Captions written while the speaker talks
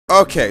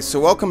Okay, so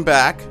welcome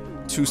back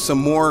to some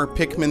more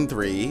Pikmin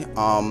 3.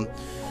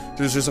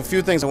 There's just a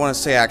few things I want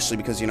to say actually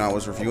because, I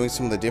was reviewing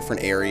some of the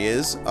different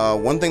areas.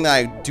 One thing that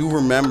I do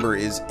remember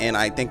is, and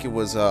I think it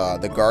was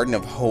the Garden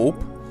of Hope.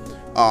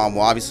 Well,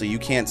 obviously you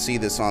can't see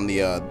this on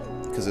the,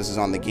 because this is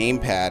on the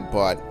gamepad,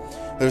 but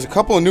there's a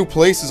couple of new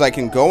places I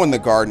can go in the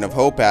Garden of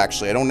Hope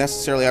actually. I don't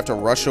necessarily have to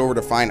rush over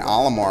to find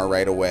Olimar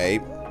right away.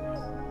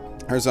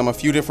 There's a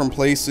few different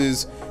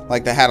places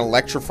like that had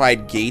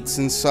electrified gates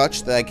and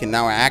such that I can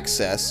now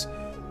access.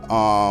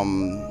 I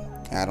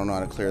don't know how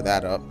to clear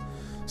that up.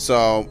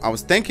 So I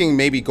was thinking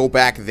maybe go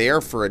back there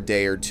for a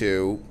day or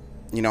two,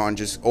 and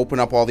just open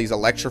up all these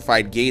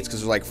electrified gates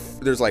because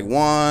there's like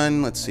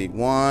one, let's see,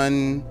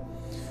 1,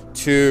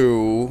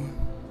 2,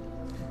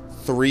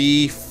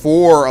 3,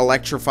 4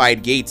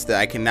 electrified gates that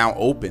I can now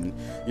open.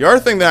 The other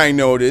thing that I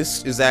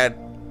noticed is that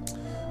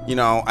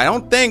I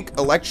don't think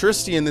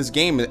electricity in this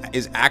game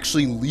is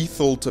actually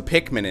lethal to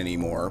Pikmin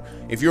anymore.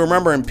 If you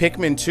remember in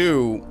Pikmin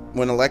 2,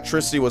 when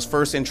electricity was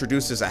first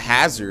introduced as a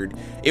hazard,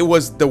 it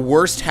was the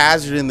worst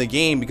hazard in the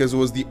game because it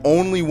was the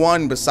only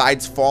one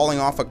besides falling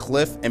off a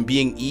cliff and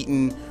being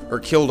eaten or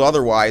killed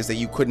otherwise that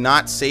you could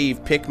not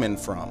save Pikmin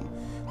from.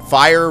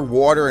 Fire,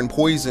 water, and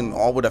poison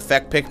all would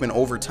affect Pikmin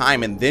over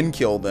time and then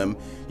kill them.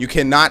 You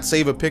cannot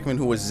save a Pikmin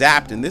who was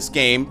zapped. In this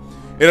game,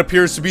 it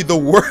appears to be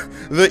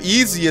the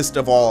easiest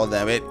of all of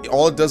them.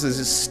 All it does is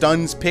it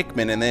stuns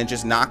Pikmin and then it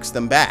just knocks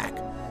them back.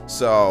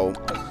 So,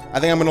 I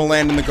think I'm going to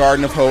land in the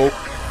Garden of Hope.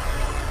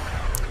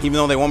 Even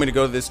though they want me to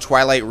go to this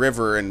Twilight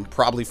River and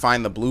probably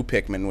find the blue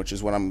Pikmin, which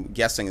is what I'm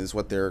guessing is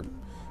what they're,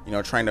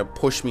 trying to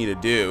push me to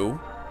do.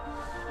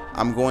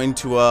 I'm going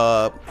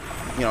to,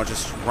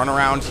 just run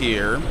around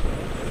here.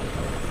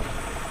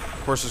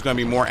 Of course, there's going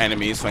to be more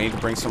enemies, so I need to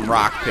bring some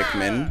rock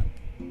Pikmin.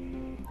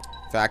 In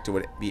fact, it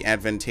would be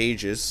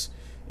advantageous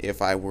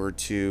if I were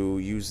to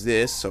use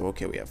this. So,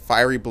 okay, we have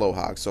Fiery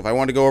Blowhog. So if I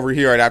wanted to go over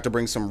here, I'd have to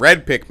bring some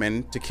red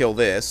Pikmin to kill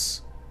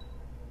this.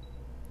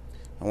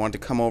 I want to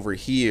come over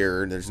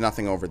here. There's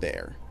nothing over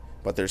there.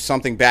 But there's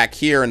something back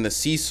here in the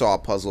seesaw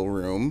puzzle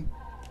room.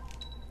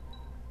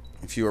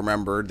 If you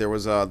remembered, there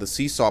was the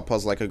seesaw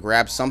puzzle. I could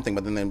grab something,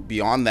 but then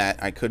beyond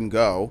that, I couldn't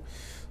go.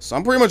 So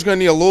I'm pretty much going to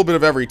need a little bit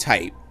of every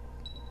type.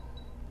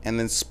 And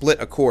then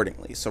split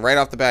accordingly. So right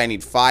off the bat, I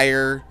need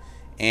fire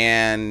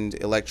and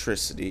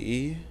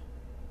electricity.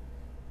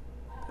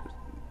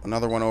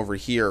 Another one over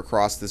here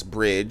across this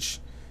bridge.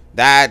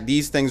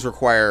 These things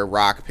require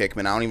rock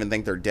Pikmin. I don't even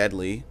think they're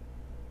deadly.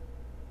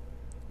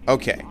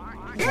 Okay.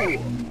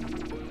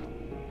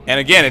 And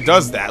again, it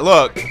does that.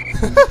 Look.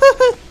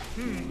 I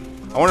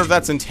wonder if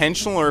that's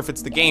intentional or if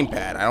it's the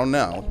gamepad. I don't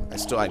know. I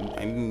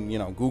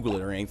didn't, Google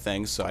it or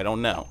anything, so I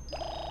don't know.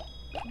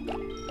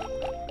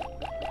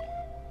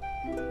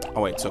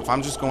 Oh, wait. So if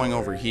I'm just going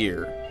over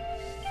here,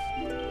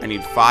 I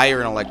need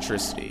fire and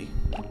electricity.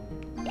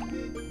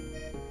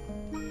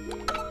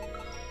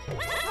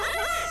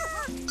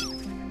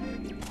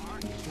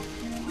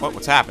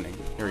 What's happening?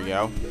 Here we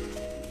go.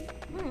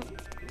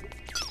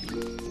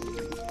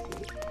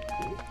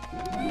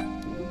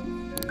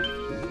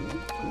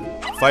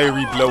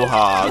 Fiery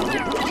Blowhog.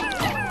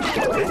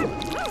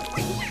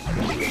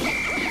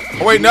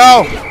 Oh wait,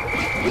 no!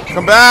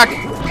 Come back!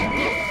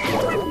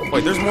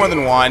 Wait, there's more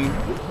than one.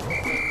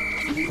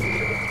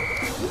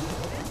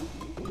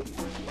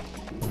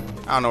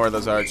 I don't know where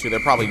those are too. They're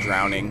probably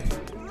drowning.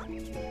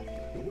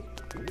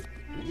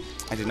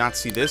 I did not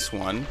see this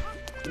one.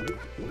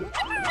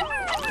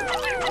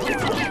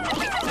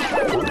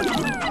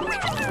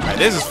 Alright,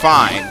 this is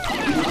fine.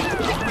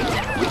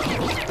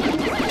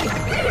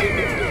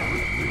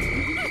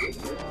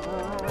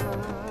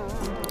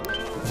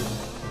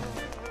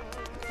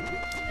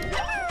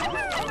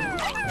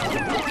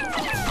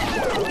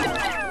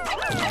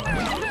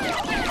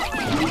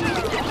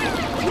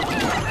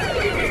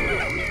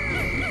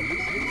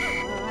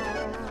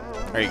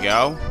 There you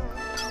go.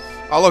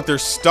 Oh, look, they're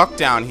stuck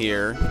down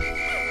here.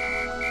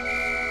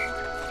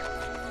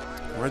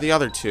 Where are the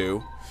other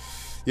two?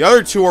 The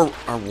other two are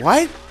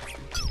what?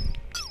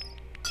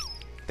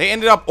 They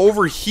ended up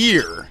over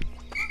here.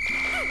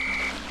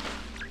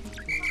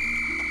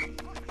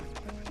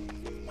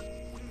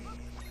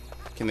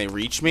 Can they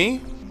reach me?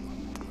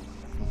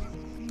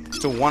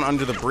 Still one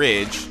under the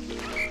bridge.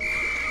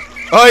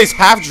 Oh, he's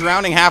half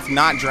drowning, half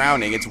not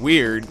drowning. It's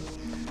weird.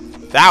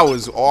 That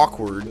was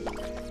awkward.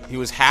 He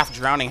was half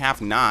drowning,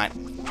 half not.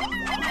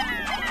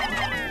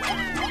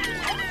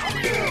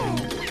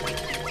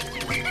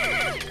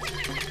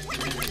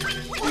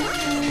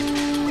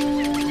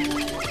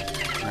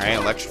 Alright,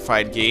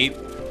 electrified gate.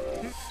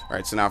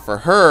 Alright, so now for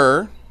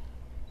her,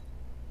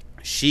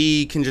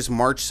 she can just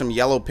march some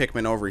yellow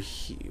Pikmin over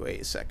here. Wait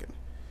a second.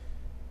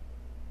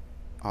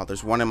 Oh,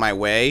 there's one in my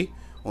way?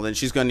 Well, then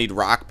she's going to need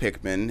rock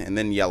Pikmin and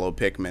then yellow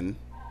Pikmin.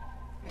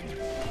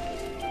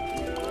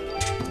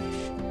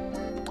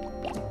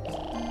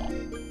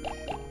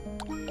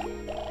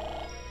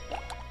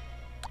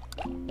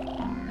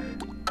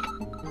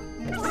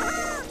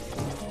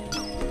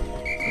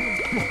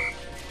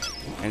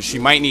 And she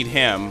might need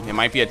him. It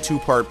might be a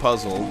two-part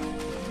puzzle.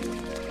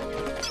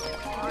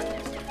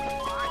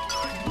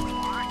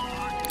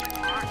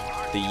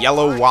 The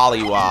yellow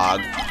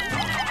Wollywog.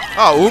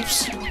 Oh,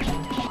 oops.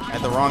 I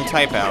had the wrong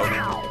type out.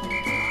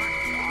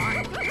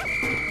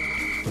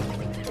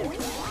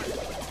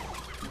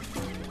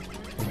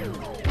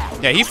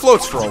 Yeah, he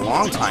floats for a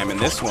long time in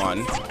this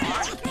one.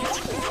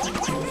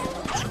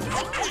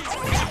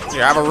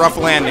 Here, have a rough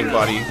landing,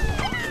 buddy.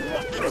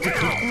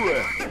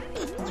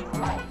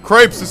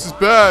 Crepes, this is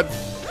bad.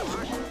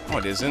 No,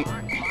 it isn't.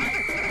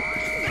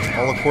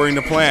 All according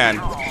to plan.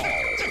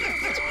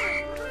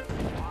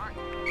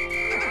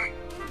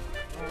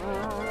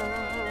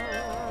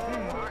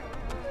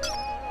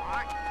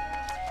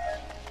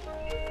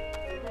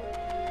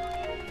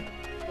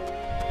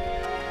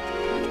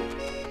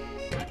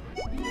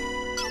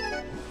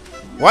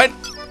 What?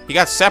 He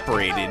got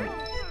separated.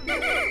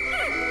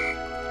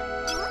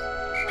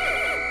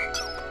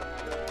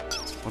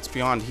 What's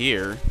beyond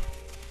here?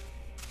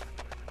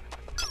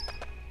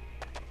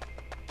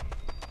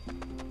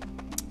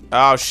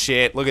 Oh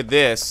shit, look at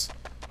this.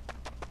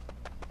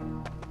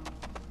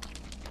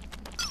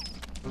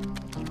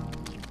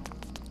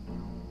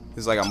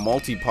 There's like a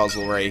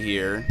multi-puzzle right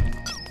here.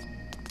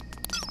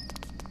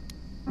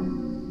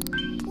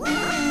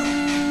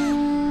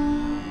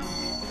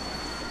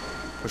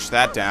 Push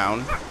that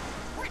down.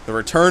 The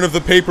return of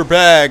the paper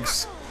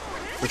bags,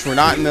 which were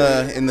not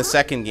in the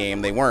second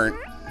game. They weren't.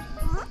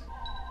 All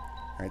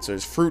right, so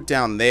there's fruit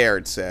down there.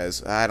 It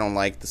says. I don't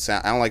like the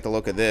sound. I don't like the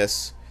look of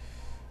this.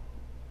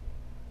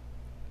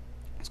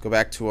 Let's go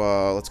back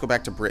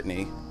to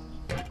Brittany.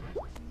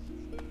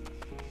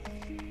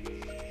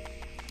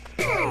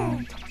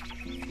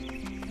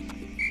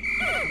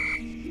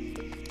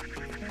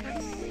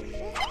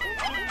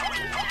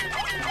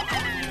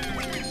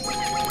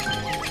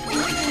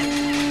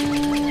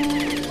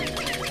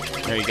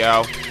 There you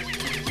go.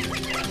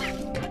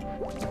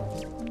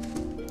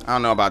 I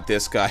don't know about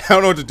this guy. I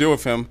don't know what to do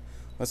with him.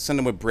 Let's send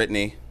him with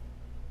Brittany.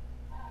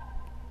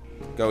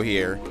 Go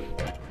here.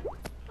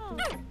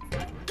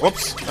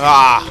 Whoops.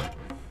 Ah.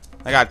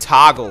 I got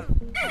toggle.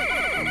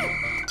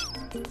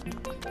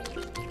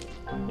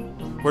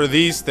 What are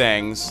these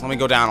things? Let me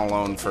go down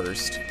alone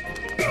first.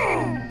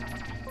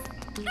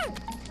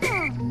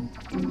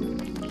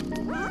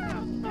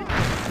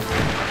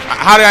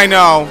 How did I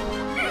know?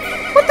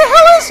 What the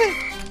hell is it?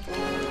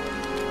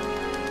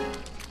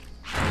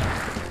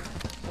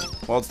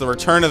 Well, it's the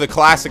return of the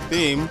classic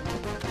theme.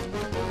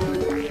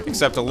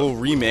 Except a little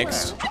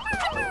remixed.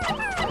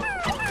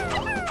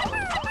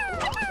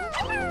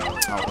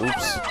 Oh,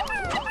 oops.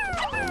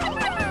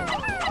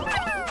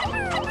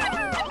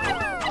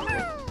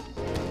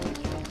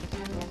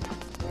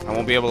 I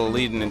won't be able to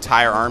lead an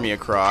entire army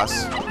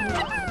across.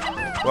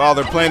 Well,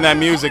 they're playing that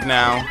music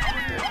now.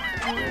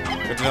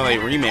 Good to know they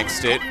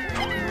remixed it.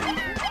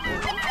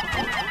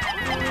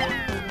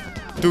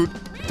 Doot,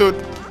 doot,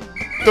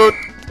 doot,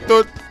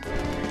 doot.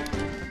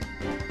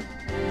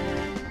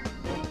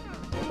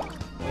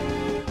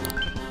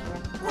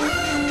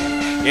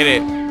 Get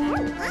it.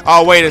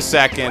 Oh, wait a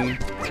second.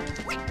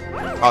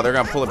 Oh, they're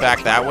gonna pull it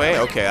back that way?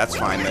 Okay, that's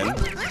fine then.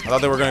 I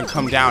thought they were gonna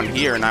come down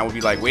here and I would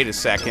be like, wait a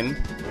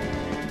second.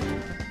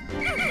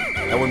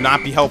 That would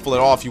not be helpful at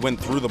all if you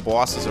went through the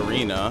boss's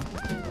arena.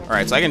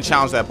 Alright, so I can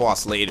challenge that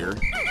boss later.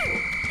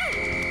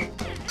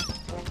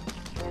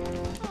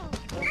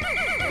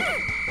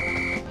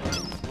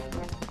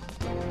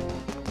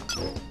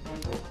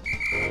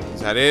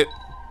 Is that it?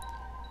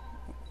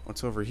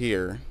 What's over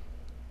here?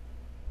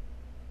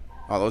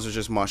 Oh, those are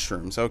just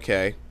mushrooms.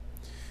 Okay.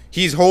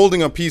 He's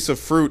holding a piece of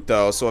fruit,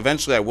 though, so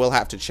eventually I will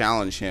have to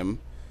challenge him.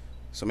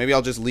 So maybe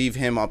I'll just leave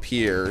him up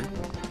here.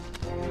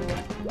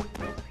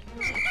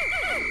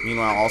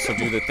 Meanwhile, I'll also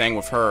do the thing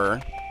with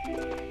her.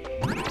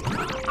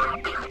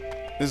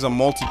 This is a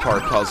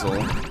multi-part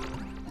puzzle.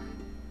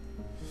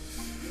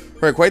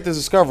 Right, quite the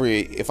discovery.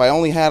 If I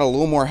only had a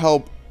little more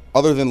help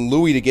other than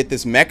Louie to get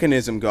this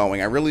mechanism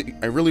going. I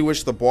really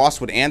wish the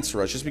boss would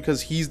answer us. Just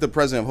because he's the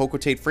president of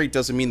Hocotate Freight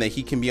doesn't mean that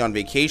he can be on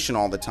vacation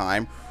all the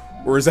time.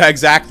 Or is that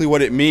exactly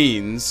what it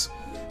means?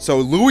 So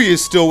Louie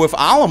is still with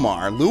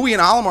Olimar. Louie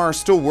and Olimar are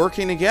still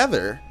working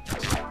together.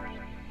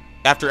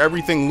 After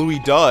everything Louie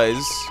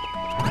does,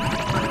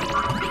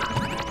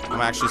 I'm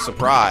actually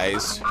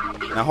surprised.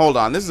 Now hold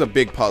on, this is a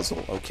big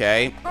puzzle,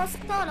 okay?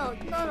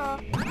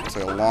 It's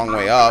like a long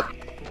way up.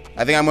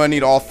 I think I'm gonna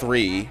need all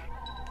three.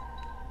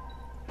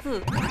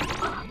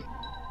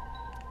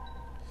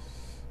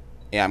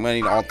 Yeah, I'm gonna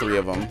need all three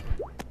of them.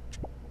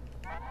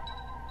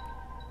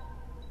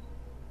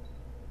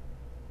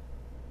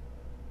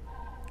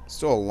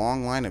 Still a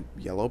long line of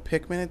yellow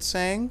Pikmin, it's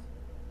saying?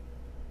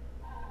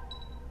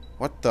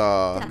 What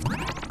the?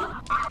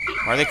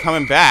 Why are they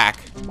coming back?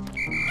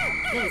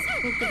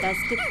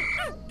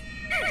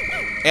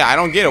 Yeah, I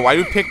don't get it. Why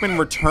do Pikmin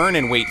return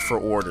and wait for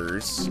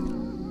orders?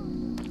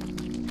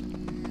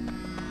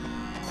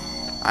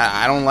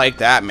 I don't like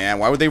that, man.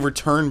 Why would they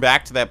return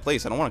back to that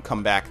place? I don't want to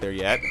come back there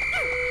yet.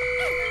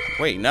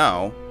 Wait,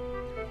 no.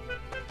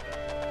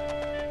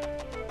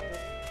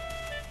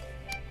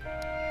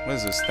 What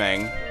is this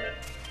thing?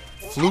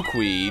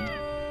 Flukeweed.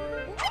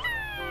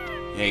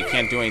 Yeah, you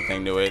can't do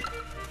anything to it.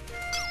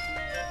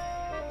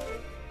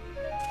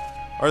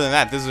 Other than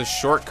that, this is a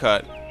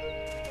shortcut.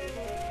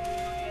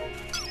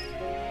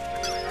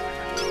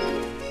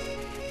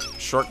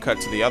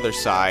 Shortcut to the other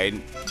side.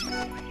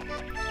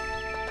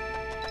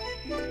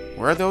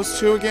 Where are those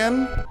two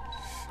again?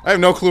 I have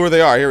no clue where they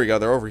are. Here we go.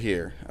 They're over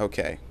here.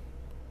 Okay.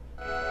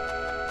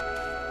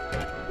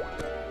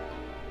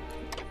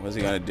 What's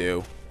he gonna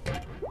do?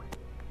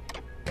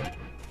 He's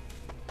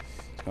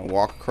gonna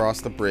walk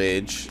across the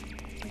bridge.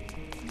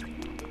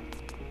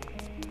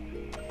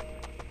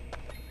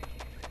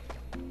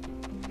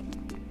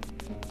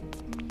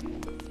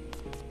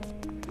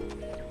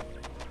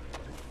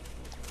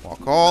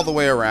 Walk all the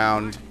way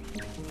around.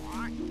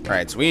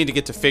 Alright, so we need to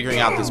get to figuring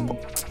out this...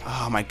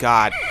 Oh my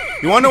god.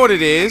 You wanna know what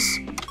it is?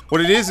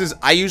 What it is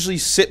I usually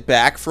sit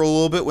back for a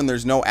little bit when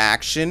there's no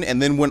action,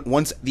 and then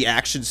once the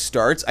action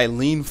starts, I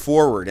lean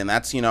forward, and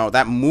that's, you know,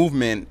 that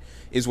movement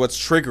is what's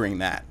triggering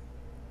that.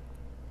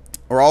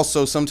 Or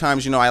also,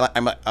 sometimes, you know,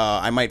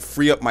 I might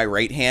free up my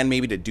right hand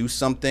maybe to do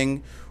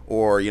something,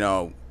 or, you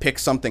know, pick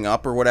something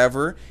up or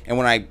whatever, and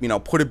when I, you know,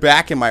 put it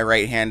back in my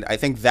right hand, I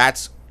think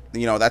that's,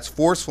 you know, that's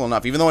forceful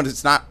enough, even though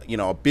it's not, you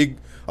know, a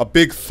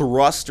big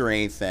thrust or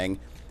anything.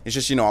 It's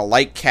just, you know, a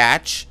light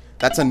catch.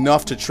 That's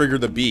enough to trigger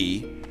the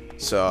bee.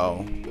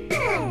 So,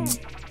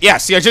 yeah,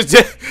 see, I just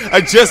did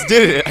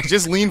it. I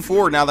just leaned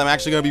forward now that I'm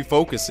actually going to be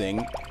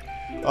focusing.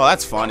 Oh,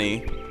 that's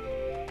funny.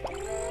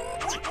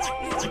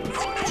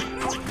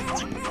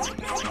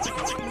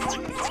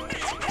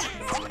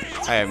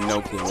 I have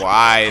no clue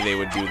why they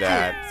would do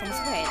that.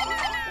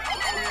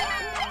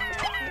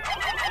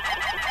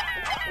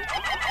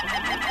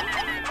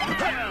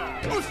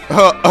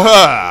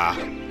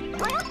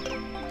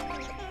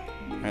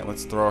 Alright,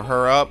 let's throw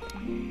her up.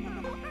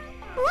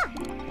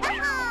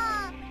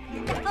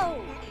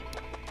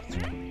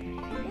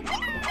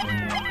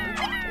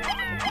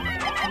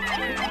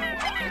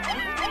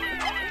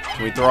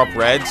 Can we throw up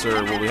reds,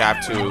 or will we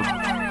have to...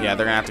 Yeah,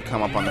 they're gonna have to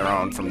come up on their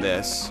own from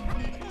this.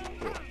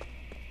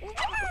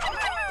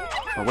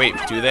 Or wait,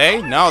 do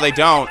they? No, they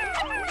don't.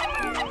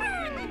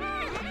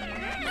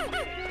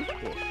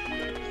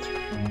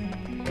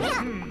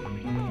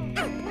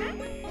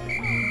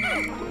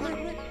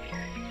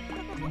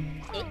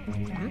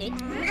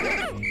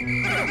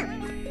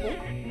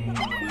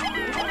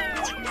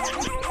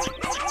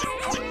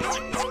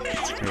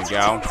 Here we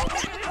go.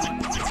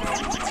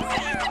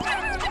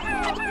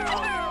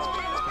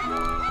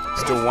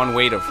 Still one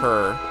weight of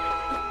her.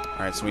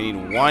 Alright, so we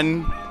need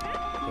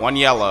one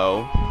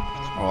yellow.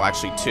 Well,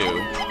 actually two.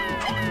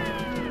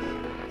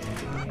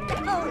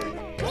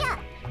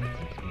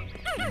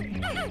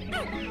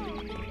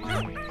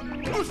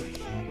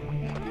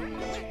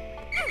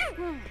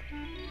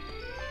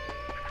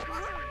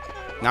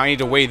 Now I need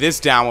to weigh this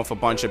down with a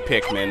bunch of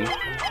Pikmin.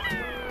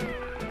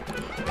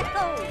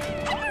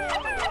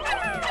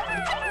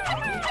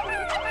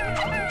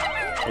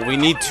 Will we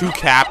need two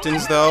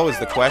captains, though, is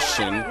the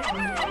question.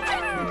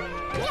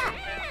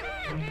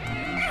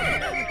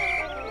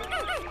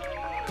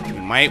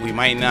 We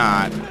might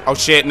not. Oh,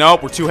 shit,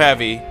 nope, we're too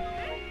heavy.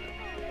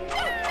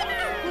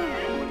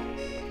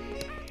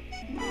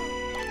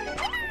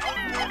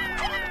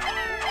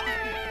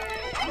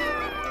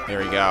 There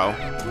we go.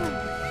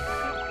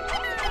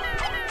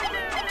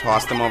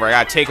 Toss them over. I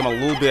gotta take them a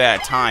little bit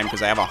at a time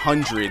because I have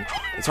 100.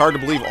 It's hard to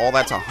believe all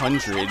that's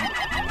 100.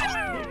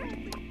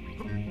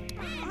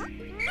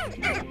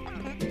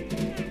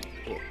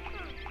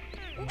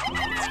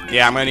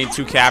 Yeah, I'm gonna need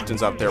two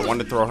captains up there. One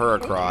to throw her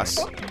across.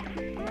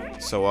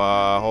 So,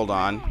 hold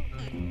on.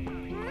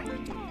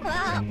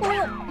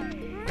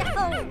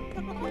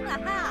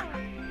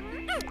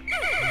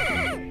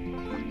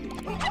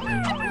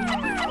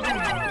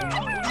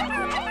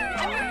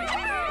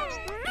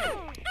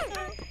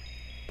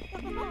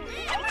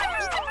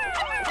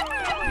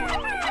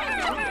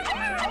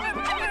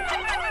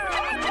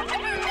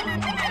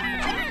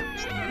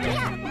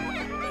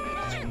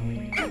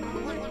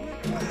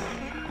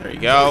 There you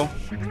go.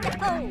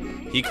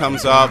 He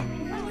comes up.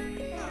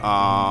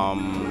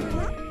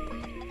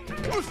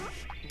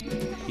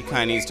 He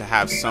kind of needs to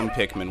have some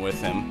Pikmin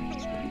with him.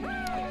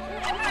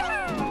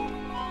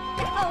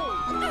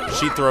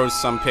 She throws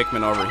some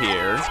Pikmin over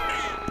here.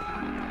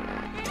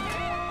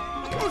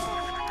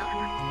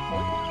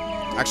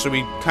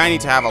 Actually, we kind of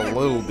need to have a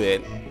little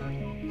bit.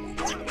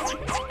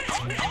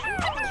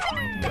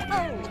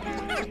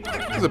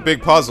 This is a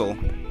big puzzle.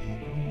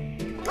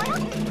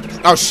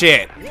 Oh,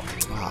 shit.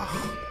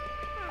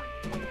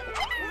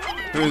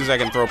 As soon as I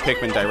can throw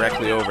Pikmin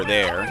directly over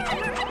there.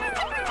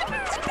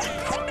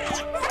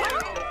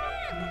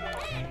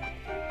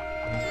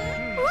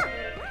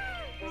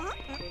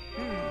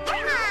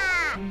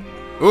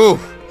 Ooh.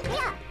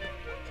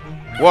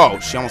 Whoa,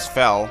 she almost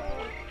fell.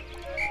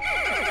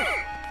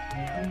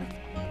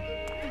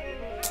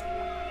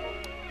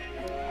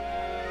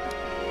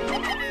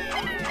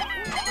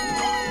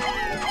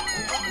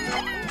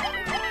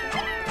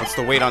 What's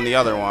the weight on the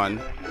other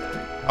one?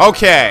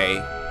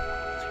 Okay.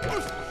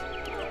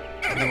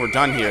 I think we're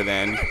done here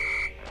then.